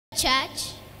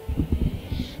Church.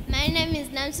 My name is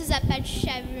Namsuza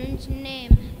Patricia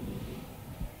Name.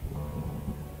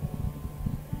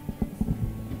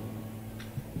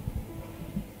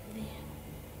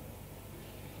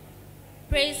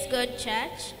 Praise God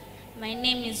Church. My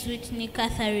name is Whitney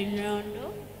Catherine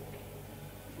Rondo.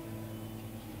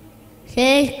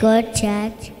 Praise God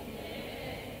Church.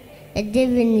 A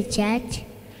Divine Church.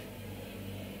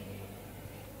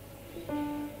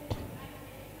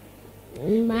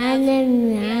 My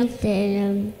name is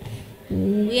Anselm.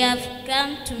 We have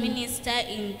come to minister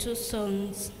in 2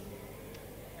 songs.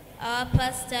 Our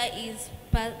pastor is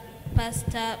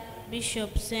Pastor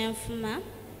Bishop Senfuma.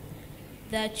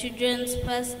 The children's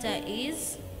pastor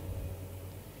is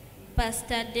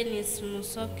Pastor Dennis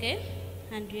Musoke.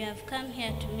 And we have come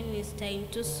here to minister in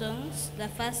 2 songs. The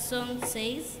first song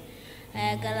says,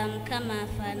 Ayagala Mukama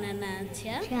afaanana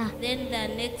atya. Then the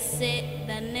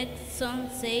next song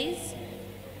says,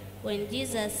 when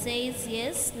Jesus says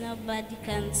yes, nobody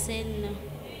can say no.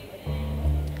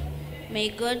 May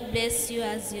God bless you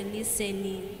as you're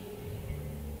listening.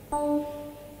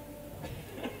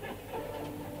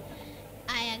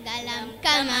 Ayagala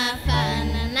Mukama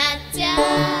afaanana atya.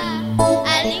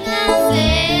 Alinganze.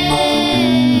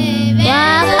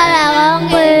 Wakala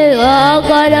wange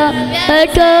wakala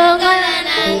etonga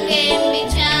nange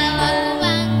mbichawa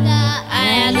kubanga.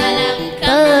 Ayagala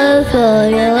Mukama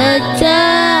afaanana atya.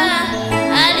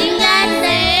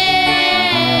 alinganze.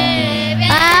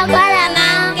 Byagala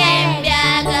nange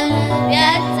mbyagala.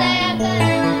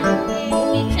 Byasayagala nange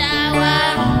mbichawa.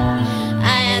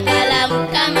 Ayagala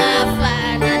Mukama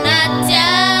afaanana atya.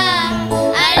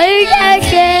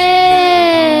 Alinganze.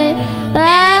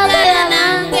 Byagala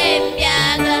nange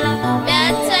mbyagala.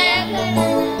 Byasayagala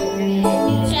nange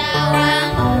mbichawa.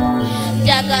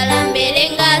 Njagala mbeere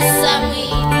nga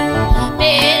Samwiri.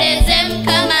 Mpeereze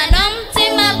Mukama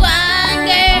n'omutima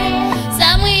gwange.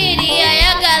 Samwiri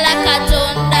yayagala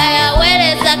Katonda,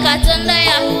 yaweereza Katonda,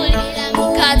 yahulira mu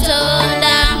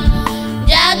Katonda.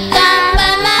 Njagamba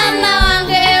maama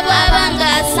wange bw'aba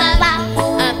ng'asaba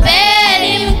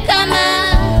ampeere Mukama.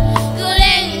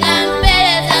 Kulenga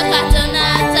mpeereza Katonda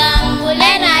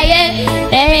atambule naye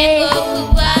emiko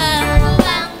okugwa.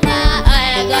 Kubanga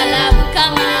ayagala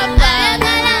Mukama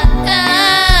afaanana atya.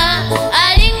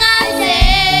 Alinganze.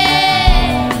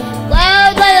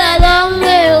 Wakala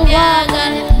wange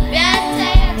Byagala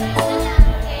byatayagala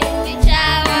nange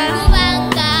mbichawa.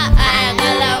 Kubanga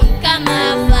ayagala Mukama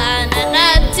afaanana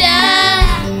atya.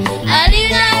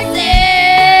 Alinganze.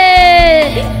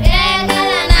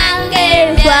 Byagala nange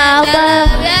byagala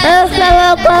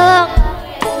byatayagala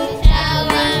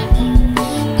mbichawa.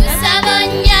 Kusaba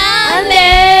onnyambe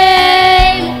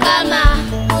Mukama,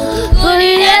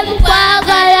 mpulire mu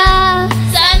kwagala.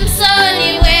 Samusoni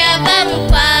bwe yava mu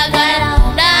kwagala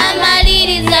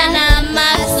n'amaliriza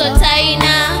n'amaaso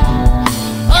talina.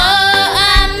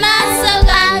 Amaaso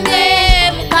gange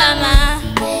Mukama,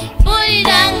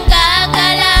 mpulira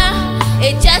ng'agala.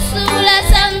 Ekyasuula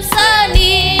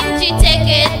Samusoni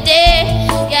nkitegedde.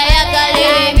 Yayagala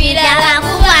ebirala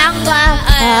kubanga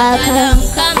ayagala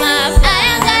Mukama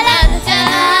ayagala atya.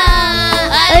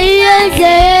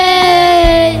 alinganze.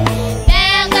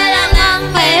 Byagala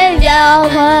nange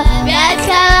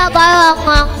Byagala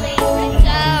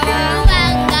kubanga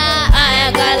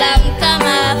ayagala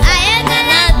Mukama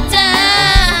ayagala atya.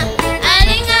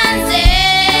 Alinganze.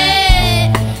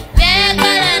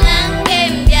 Byagala nange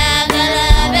mbyagala.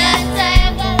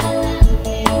 Byatayagala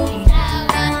nange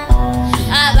mbichawa.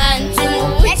 Abantu mu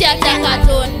butya bya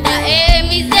Katonda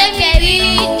emize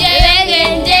byebijje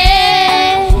begende.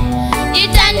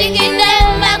 Gitandikidde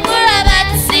mu makulu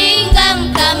abatusinga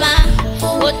Mukama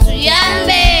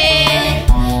otuyambe.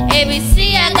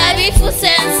 Ebisiyaga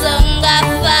bifuse ensonga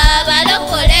ffe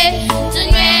abalokole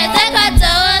tunyweze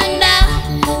Katonda.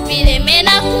 Bireme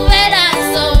na kubeera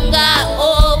nsonga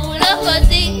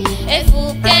obulokozi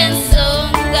efuuke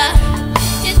ensonga.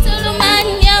 Kituluma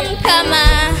nnyo Mukama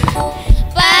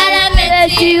Paalamenti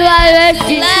Ekibala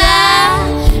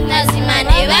mazima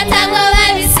ne batagoba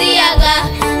bisiyaga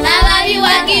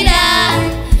n'ababiwagira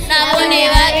nabo ne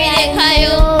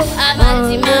babirekayo.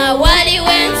 Amazima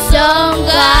waliwo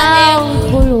ensonga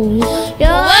enkulu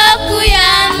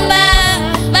y'okuyamba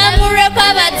bamulekwa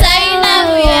batalina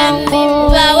buyambi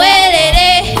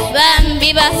baweerere bambi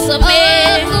basome.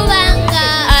 Kubanga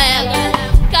ayagala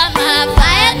Mukama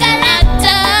ayagala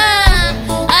atya.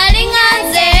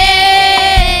 Alinganze.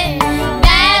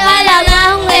 Byagala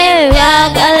nange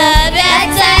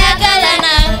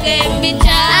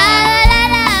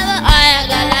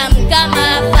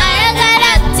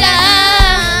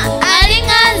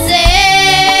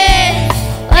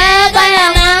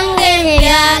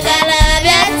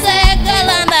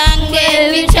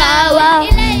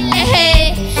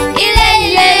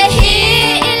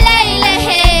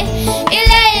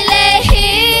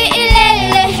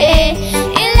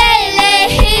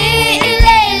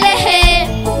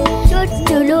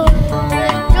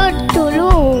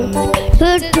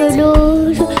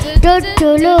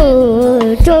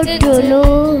Tutulu.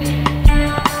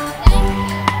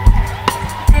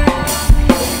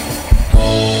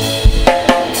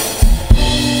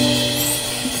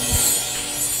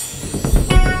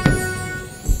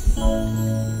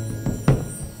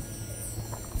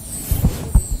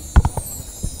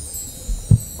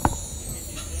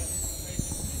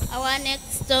 Our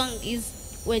next song is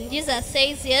When Jesus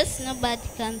Says Yes, Nobody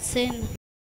Can Say No.